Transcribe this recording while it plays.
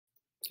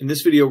In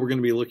this video, we're going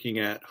to be looking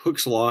at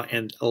Hooke's law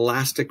and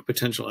elastic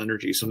potential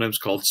energy, sometimes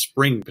called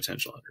spring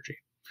potential energy.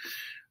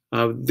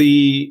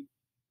 The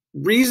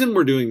reason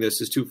we're doing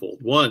this is twofold.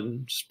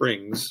 One,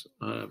 springs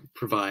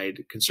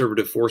provide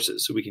conservative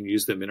forces, so we can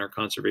use them in our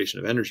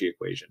conservation of energy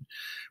equation.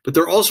 But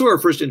they're also our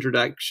first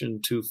introduction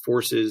to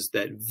forces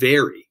that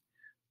vary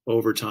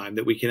over time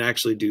that we can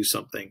actually do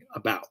something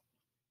about.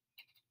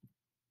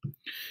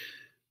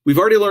 We've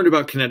already learned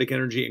about kinetic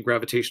energy and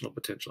gravitational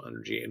potential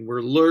energy, and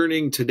we're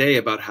learning today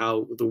about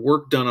how the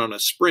work done on a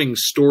spring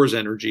stores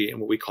energy in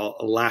what we call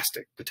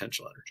elastic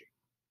potential energy.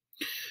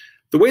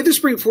 The way the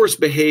spring force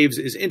behaves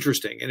is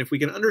interesting, and if we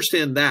can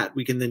understand that,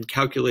 we can then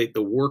calculate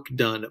the work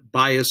done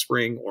by a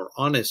spring or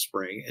on a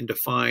spring and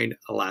define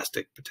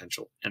elastic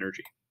potential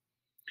energy.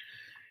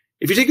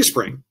 If you take a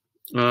spring,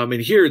 and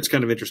here it's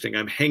kind of interesting,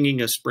 I'm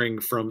hanging a spring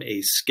from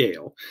a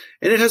scale,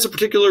 and it has a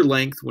particular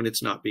length when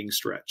it's not being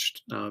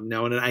stretched.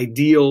 Now, in an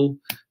ideal,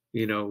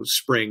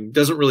 spring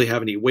doesn't really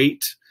have any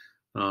weight,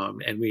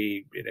 and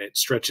it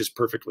stretches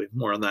perfectly.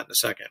 More on that in a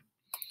second.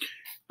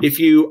 If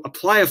you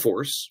apply a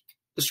force,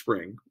 the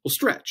spring will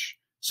stretch.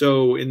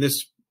 So in this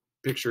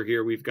picture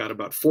here, we've got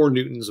about 4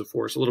 newtons of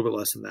force, a little bit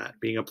less than that,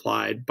 being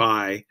applied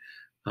by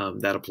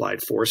that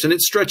applied force, and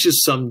it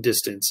stretches some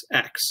distance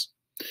x.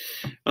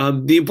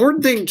 The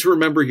important thing to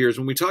remember here is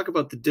when we talk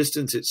about the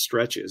distance it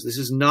stretches, this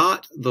is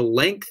not the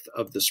length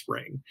of the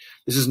spring.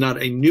 This is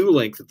not a new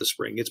length of the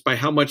spring. It's by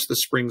how much the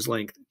spring's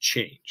length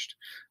changed.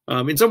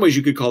 In some ways,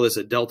 you could call this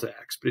a delta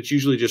x, but it's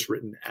usually just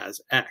written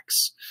as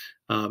x.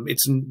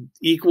 It's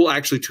equal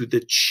actually to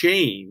the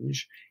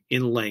change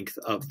in length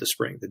of the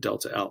spring, the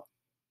delta L.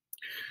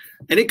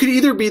 And it could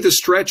either be the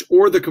stretch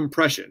or the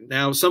compression.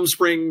 Now, some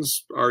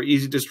springs are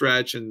easy to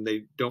stretch and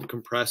they don't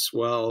compress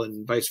well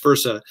and vice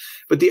versa.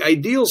 But the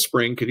ideal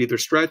spring could either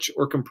stretch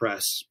or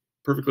compress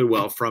perfectly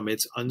well from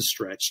its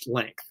unstretched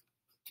length.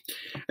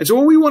 And so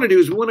what we want to do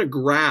is we want to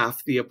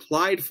graph the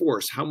applied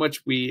force, how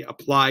much we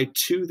apply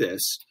to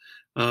this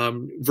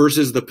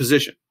versus the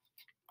position.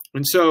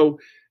 And so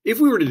if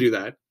we were to do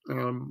that,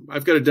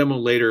 I've got a demo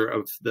later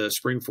of the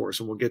spring force,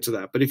 and we'll get to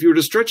that. But if you were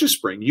to stretch a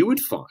spring, you would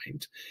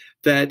find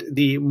that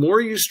the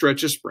more you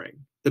stretch a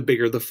spring, the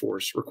bigger the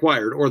force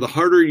required, or the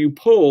harder you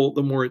pull,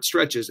 the more it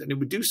stretches, and it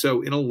would do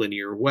so in a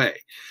linear way.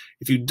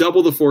 If you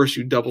double the force,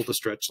 you double the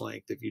stretch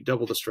length. If you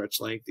double the stretch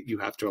length, you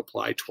have to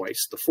apply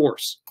twice the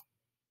force.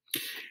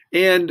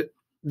 And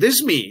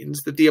this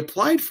means that the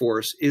applied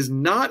force is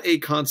not a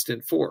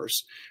constant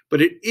force,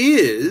 but it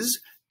is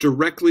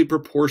directly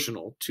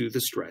proportional to the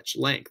stretch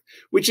length,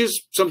 which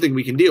is something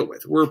we can deal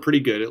with. We're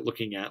pretty good at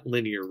looking at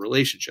linear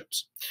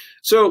relationships.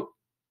 So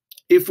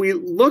if we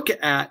look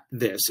at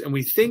this and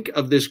we think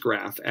of this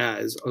graph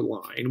as a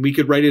line, we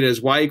could write it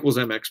as y equals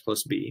mx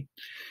plus b.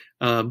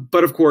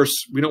 But of course,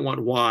 we don't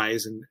want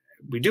y's, and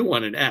we do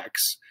want an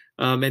x.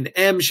 And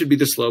m should be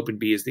the slope and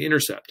b is the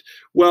intercept.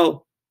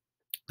 Well,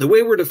 the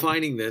way we're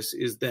defining this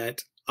is that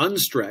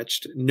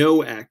unstretched,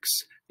 no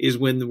x, is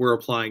when we're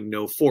applying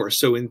no force.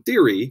 So in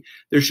theory,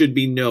 there should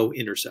be no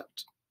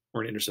intercept,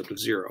 or an intercept of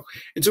 0.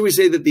 And so we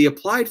say that the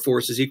applied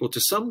force is equal to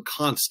some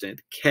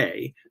constant,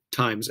 k,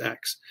 times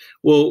x.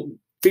 We'll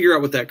figure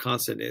out what that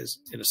constant is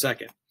in a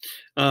second.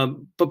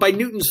 But by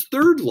Newton's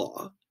third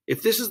law,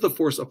 if this is the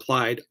force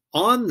applied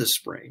on the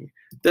spring,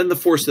 then the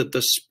force that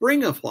the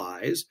spring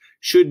applies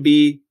should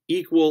be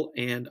equal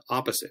and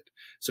opposite.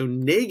 So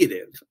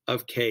negative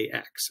of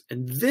kx.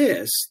 And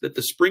this, that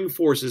the spring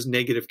force is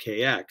negative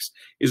kx,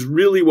 is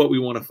really what we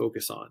want to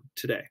focus on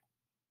today.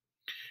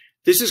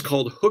 This is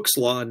called Hooke's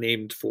law,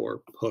 named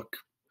for Hooke,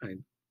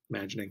 I'm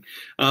imagining,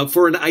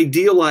 for an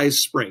idealized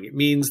spring. It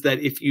means that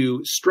if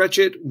you stretch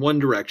it one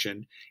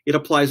direction, it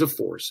applies a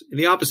force in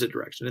the opposite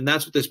direction. And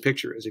that's what this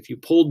picture is. If you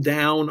pull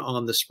down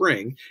on the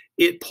spring,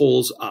 it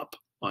pulls up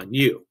on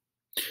you.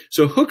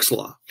 So Hooke's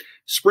law,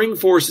 spring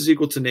force is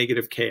equal to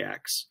negative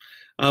kx.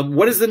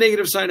 What is the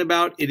negative sign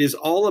about? It is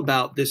all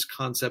about this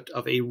concept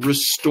of a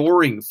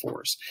restoring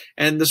force.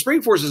 And the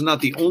spring force is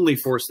not the only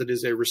force that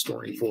is a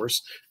restoring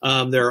force.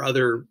 There are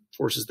other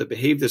forces that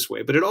behave this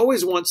way, but it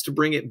always wants to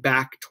bring it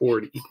back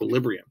toward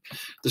equilibrium.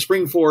 The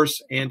spring force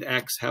and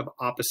x have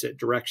opposite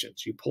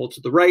directions. You pull to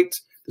the right,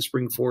 the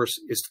spring force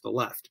is to the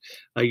left.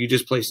 You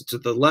just place it to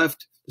the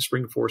left, the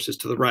spring force is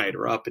to the right,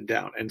 or up and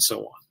down, and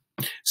so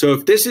on. So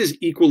if this is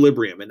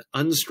equilibrium, an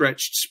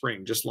unstretched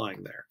spring just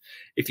lying there,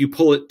 if you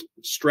pull it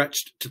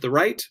stretched to the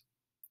right,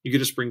 you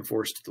get a spring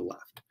force to the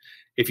left.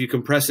 If you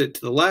compress it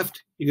to the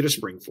left, you get a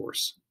spring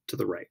force to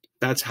the right.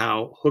 That's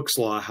how Hooke's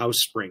law, how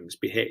springs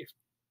behave.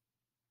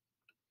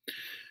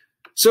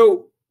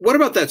 So what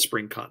about that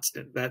spring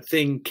constant, that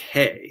thing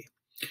K?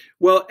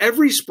 Well,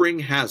 every spring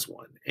has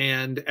one,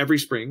 and every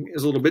spring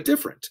is a little bit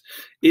different.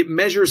 It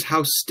measures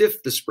how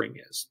stiff the spring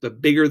is. The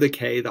bigger the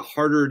K, the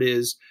harder it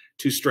is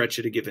to stretch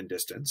at a given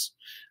distance.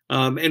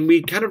 And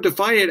we kind of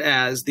define it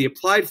as the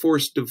applied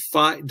force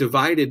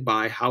divided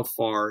by how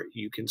far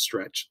you can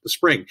stretch the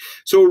spring.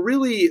 So a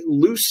really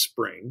loose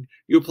spring,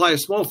 you apply a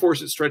small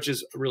force, it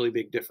stretches a really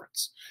big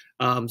difference.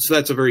 So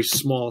that's a very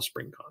small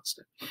spring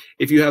constant.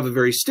 If you have a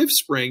very stiff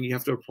spring, you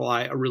have to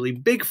apply a really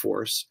big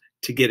force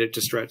to get it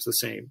to stretch the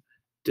same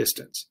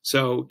distance.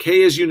 So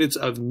K is units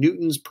of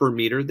newtons per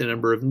meter, the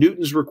number of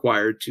newtons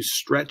required to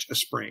stretch a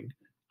spring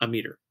a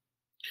meter.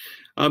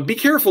 Be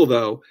careful,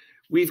 though.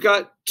 We've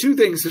got two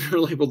things that are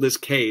labeled as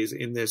Ks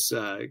in this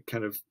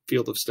kind of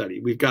field of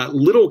study. We've got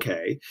little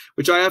k,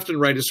 which I often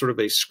write as sort of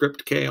a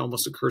script K,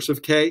 almost a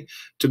cursive K,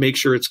 to make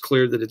sure it's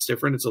clear that it's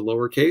different. It's a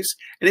lowercase.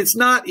 And it's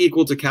not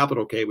equal to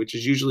capital K, which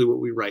is usually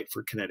what we write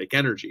for kinetic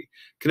energy.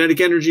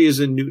 Kinetic energy is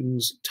in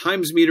newtons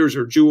times meters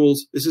or joules.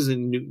 This is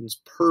in newtons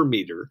per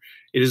meter.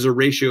 It is a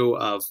ratio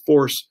of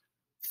force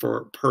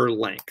per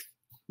length.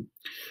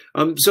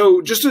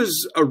 So just as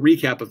a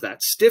recap of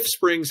that, stiff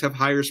springs have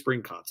higher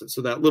spring constant.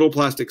 So that little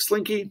plastic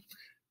slinky,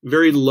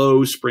 very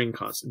low spring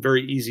constant,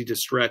 very easy to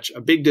stretch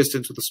a big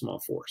distance with a small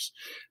force.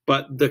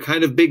 But the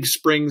kind of big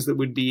springs that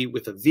would be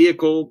with a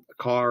vehicle, a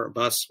car, a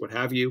bus, what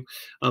have you,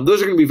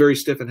 those are going to be very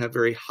stiff and have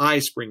very high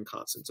spring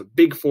constants. A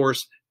big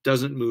force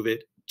doesn't move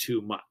it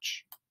too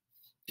much.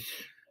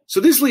 So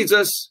this leads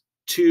us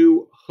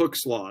to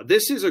Hooke's law.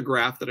 This is a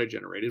graph that I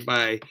generated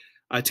by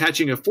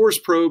attaching a force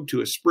probe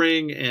to a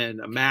spring and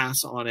a mass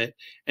on it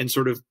and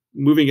sort of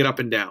moving it up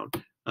and down,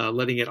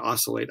 letting it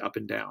oscillate up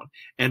and down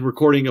and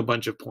recording a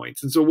bunch of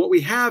points. And so what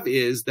we have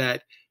is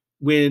that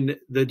when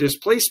the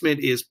displacement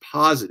is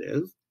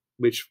positive,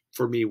 which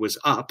for me was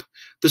up,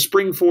 the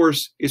spring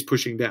force is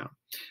pushing down.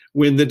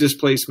 When the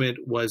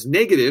displacement was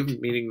negative,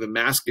 meaning the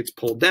mass gets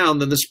pulled down,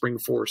 then the spring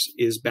force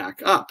is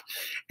back up.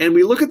 And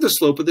we look at the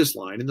slope of this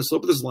line, and the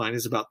slope of this line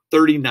is about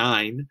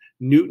 39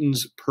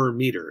 newtons per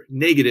meter.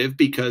 Negative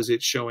because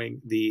it's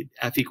showing the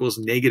F equals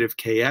negative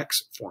kx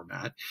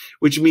format,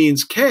 which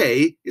means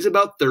K is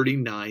about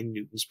 39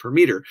 newtons per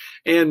meter.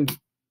 And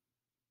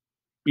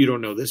you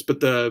don't know this, but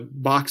the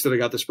box that I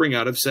got the spring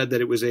out of said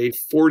that it was a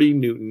 40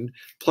 Newton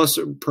plus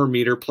per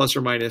meter plus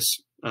or minus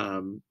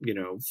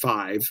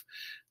 5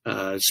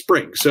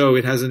 spring. So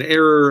it has an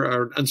error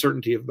or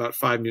uncertainty of about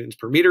 5 newtons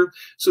per meter.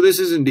 So this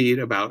is indeed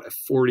about a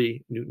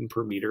 40 Newton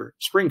per meter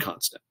spring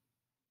constant.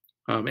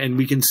 And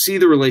we can see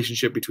the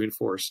relationship between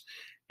force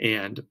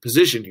and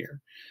position here.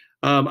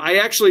 I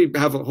actually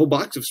have a whole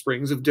box of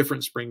springs of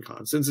different spring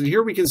constants, and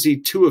here we can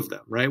see two of them,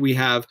 right? We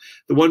have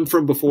the one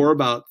from before,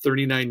 about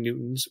 39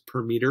 newtons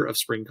per meter of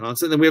spring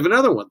constant. Then we have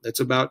another one that's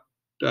about,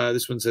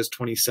 this one says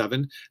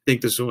 27. I think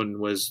this one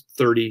was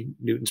 30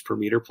 newtons per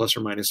meter, plus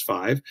or minus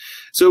 5.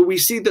 So we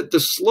see that the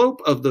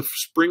slope of the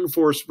spring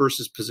force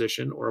versus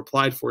position, or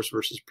applied force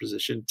versus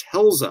position,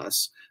 tells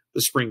us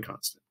the spring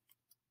constant.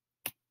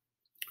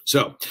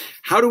 So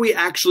how do we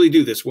actually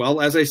do this?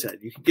 Well, as I said,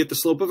 you can get the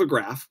slope of a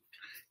graph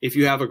if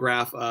you have a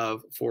graph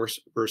of force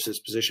versus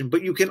position,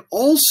 but you can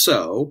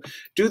also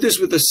do this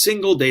with a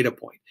single data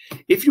point.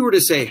 If you were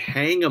to say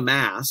hang a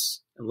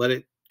mass and let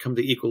it come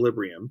to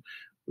equilibrium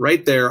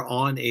right there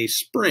on a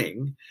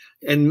spring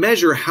and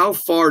measure how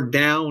far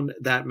down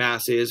that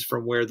mass is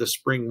from where the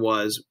spring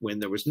was when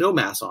there was no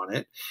mass on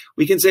it,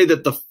 we can say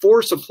that the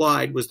force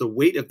applied was the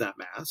weight of that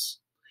mass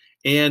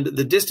and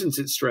the distance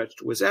it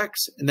stretched was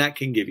x, and that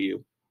can give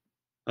you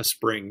a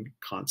spring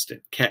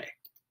constant K.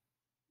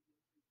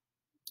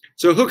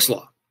 So Hooke's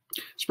law,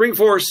 spring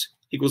force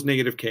equals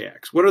negative kx.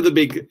 What are the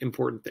big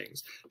important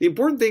things? The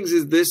important things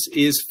is this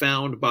is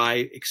found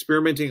by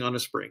experimenting on a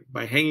spring,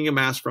 by hanging a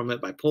mass from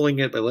it, by pulling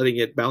it, by letting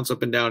it bounce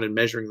up and down and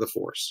measuring the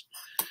force.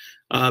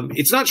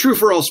 It's not true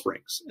for all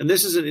springs, and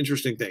this is an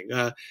interesting thing.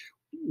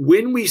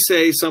 When we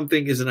say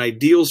something is an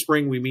ideal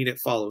spring, we mean it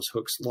follows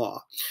Hooke's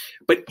law.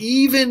 But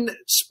even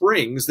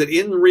springs that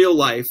in real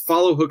life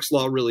follow Hooke's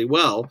law really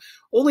well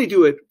only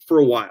do it for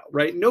a while,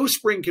 right? No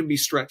spring can be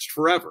stretched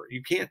forever.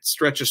 You can't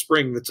stretch a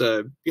spring that's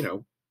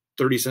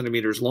 30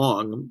 centimeters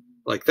long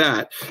like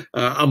that,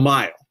 a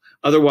mile.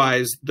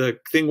 Otherwise, the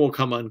thing will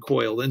come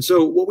uncoiled. And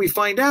so what we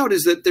find out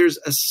is that there's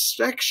a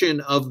section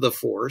of the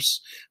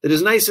force that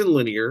is nice and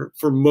linear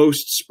for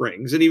most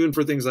springs, and even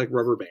for things like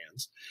rubber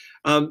bands.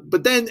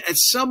 But then at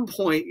some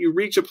point, you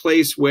reach a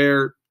place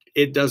where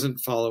it doesn't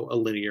follow a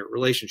linear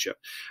relationship.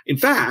 In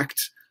fact,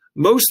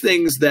 most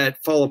things that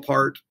fall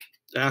apart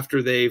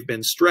after they've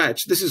been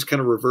stretched, this is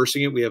kind of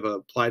reversing it. We have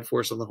applied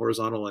force on the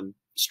horizontal and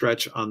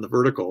stretch on the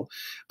vertical.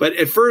 But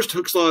at first,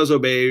 Hooke's law is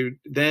obeyed.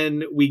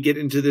 Then we get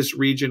into this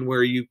region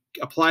where you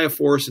apply a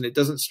force and it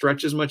doesn't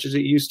stretch as much as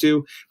it used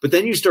to. But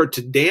then you start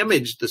to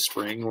damage the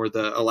spring or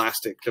the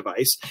elastic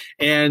device.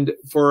 And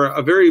for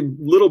a very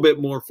little bit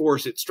more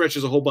force, it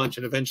stretches a whole bunch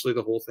and eventually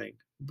the whole thing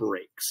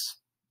breaks.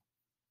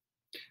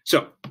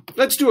 So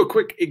let's do a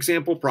quick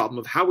example problem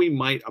of how we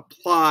might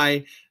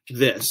apply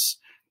this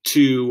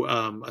to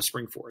a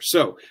spring force.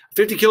 So a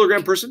 50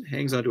 kilogram person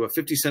hangs onto a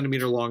 50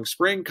 centimeter long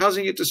spring,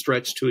 causing it to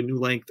stretch to a new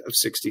length of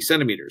 60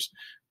 centimeters.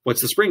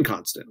 What's the spring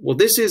constant? Well,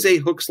 this is a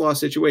Hooke's law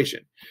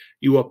situation.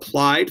 You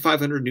applied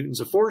 500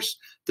 newtons of force.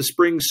 The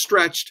spring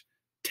stretched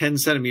 10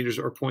 centimeters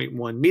or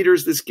 0.1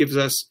 meters. This gives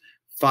us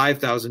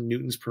 5,000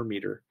 newtons per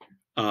meter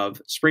of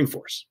spring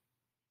force,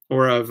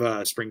 or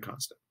of spring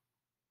constant.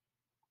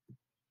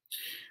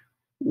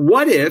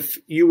 What if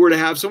you were to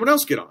have someone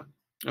else get on?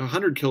 A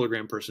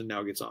 100-kilogram person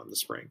now gets on the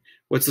spring.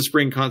 What's the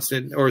spring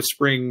constant, or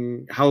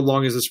spring? How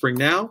long is the spring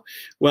now?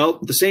 Well,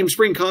 the same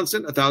spring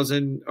constant,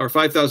 1,000 or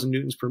 5,000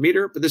 newtons per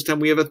meter, but this time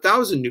we have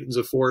 1,000 newtons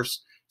of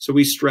force. So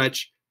we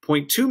stretch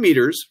 0.2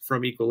 meters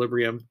from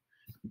equilibrium,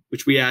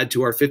 which we add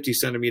to our 50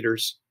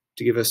 centimeters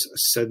to give us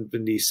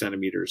 70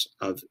 centimeters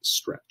of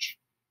stretch.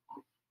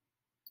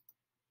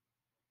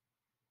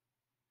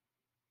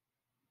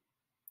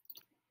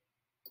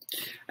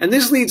 And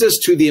this leads us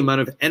to the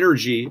amount of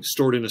energy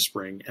stored in a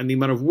spring and the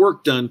amount of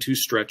work done to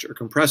stretch or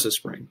compress a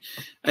spring.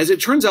 As it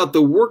turns out,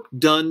 the work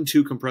done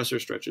to compress or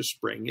stretch a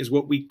spring is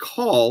what we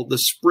call the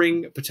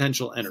spring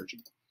potential energy.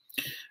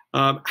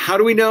 How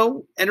do we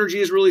know energy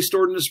is really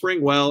stored in a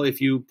spring? Well, if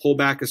you pull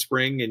back a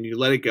spring and you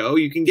let it go,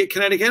 you can get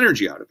kinetic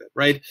energy out of it,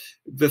 right?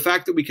 The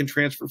fact that we can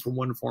transfer from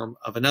one form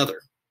of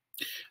another.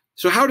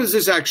 So how does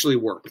this actually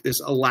work,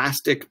 this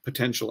elastic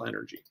potential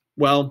energy?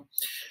 Well,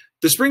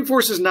 the spring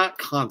force is not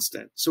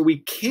constant, so we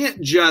can't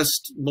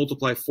just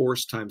multiply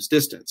force times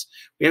distance.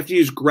 We have to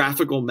use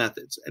graphical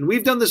methods. And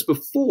we've done this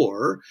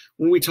before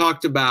when we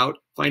talked about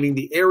finding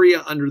the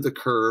area under the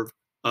curve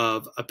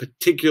of a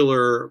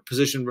particular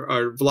position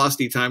or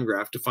velocity time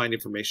graph to find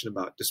information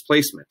about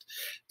displacement.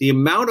 The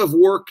amount of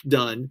work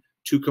done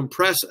to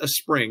compress a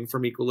spring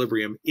from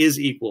equilibrium is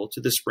equal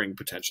to the spring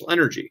potential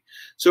energy.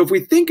 So if we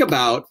think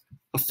about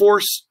a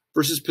force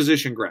versus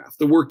position graph,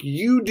 the work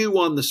you do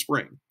on the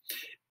spring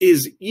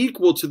is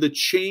equal to the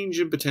change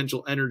in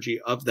potential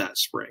energy of that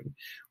spring.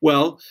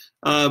 Well,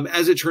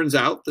 as it turns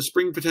out, the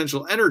spring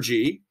potential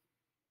energy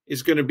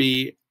is going to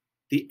be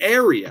the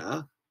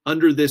area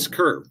under this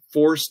curve,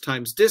 force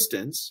times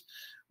distance,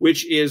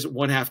 which is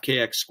 1/2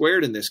 kx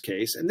squared in this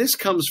case. And this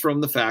comes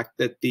from the fact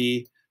that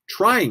the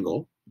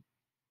triangle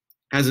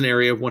has an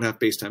area of 1/2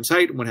 base times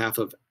height, 1/2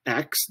 of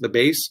x, the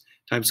base,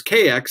 times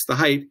kx, the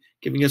height,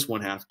 giving us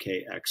 1/2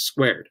 kx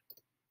squared.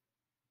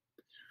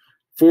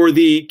 For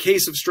the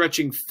case of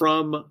stretching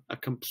from a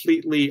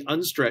completely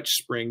unstretched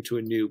spring to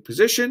a new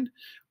position,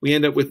 we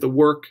end up with the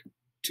work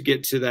to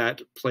get to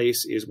that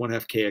place is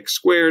 1/2 kx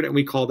squared, and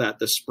we call that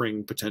the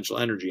spring potential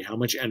energy, how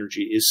much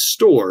energy is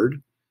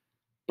stored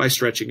by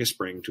stretching a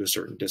spring to a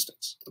certain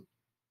distance.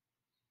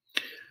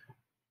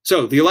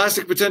 So the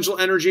elastic potential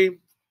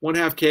energy,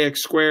 1/2 kx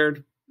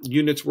squared,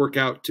 units work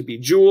out to be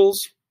joules,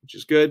 which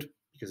is good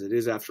because it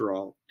is, after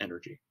all,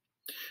 energy.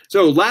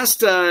 So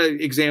last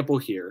example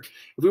here,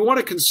 if we want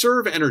to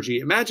conserve energy,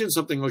 imagine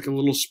something like a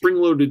little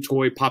spring-loaded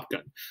toy pop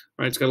gun,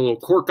 right? It's got a little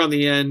cork on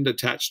the end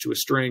attached to a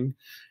string,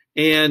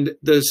 and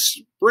the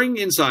spring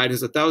inside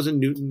has 1,000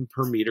 Newton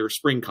per meter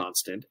spring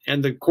constant,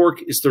 and the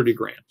cork is 30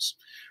 grams.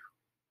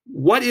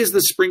 What is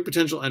the spring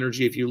potential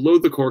energy if you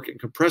load the cork and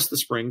compress the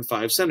spring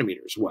 5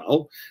 centimeters?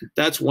 Well,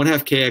 that's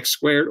 1/2 kx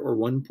squared, or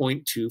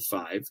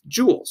 1.25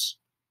 joules.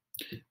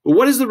 But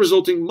what is the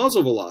resulting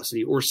muzzle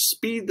velocity, or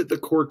speed that the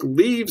cork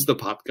leaves the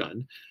pop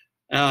gun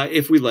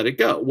if we let it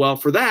go? Well,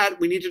 for that,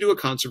 we need to do a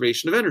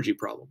conservation of energy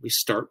problem. We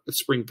start with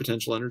spring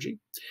potential energy.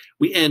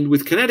 We end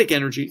with kinetic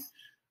energy.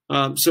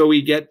 So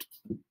we get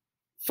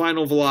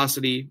final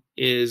velocity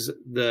is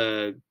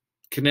the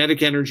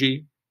kinetic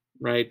energy,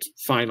 right,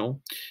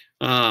 final,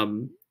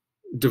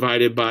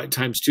 divided by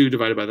times 2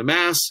 divided by the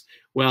mass.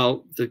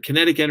 Well, the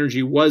kinetic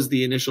energy was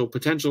the initial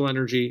potential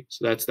energy,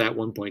 so that's that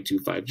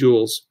 1.25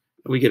 joules.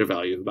 And we get a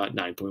value of about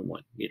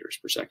 9.1 meters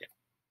per second.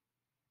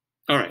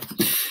 All right.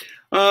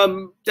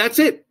 That's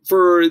it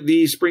for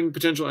the spring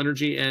potential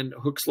energy and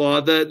Hooke's law.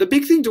 The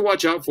big thing to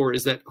watch out for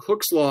is that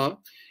Hooke's law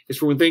is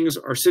for when things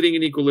are sitting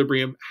in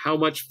equilibrium, how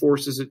much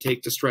force does it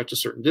take to stretch a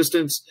certain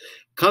distance?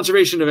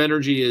 Conservation of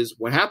energy is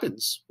what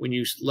happens when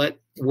you let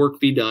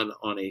work be done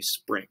on a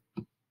spring.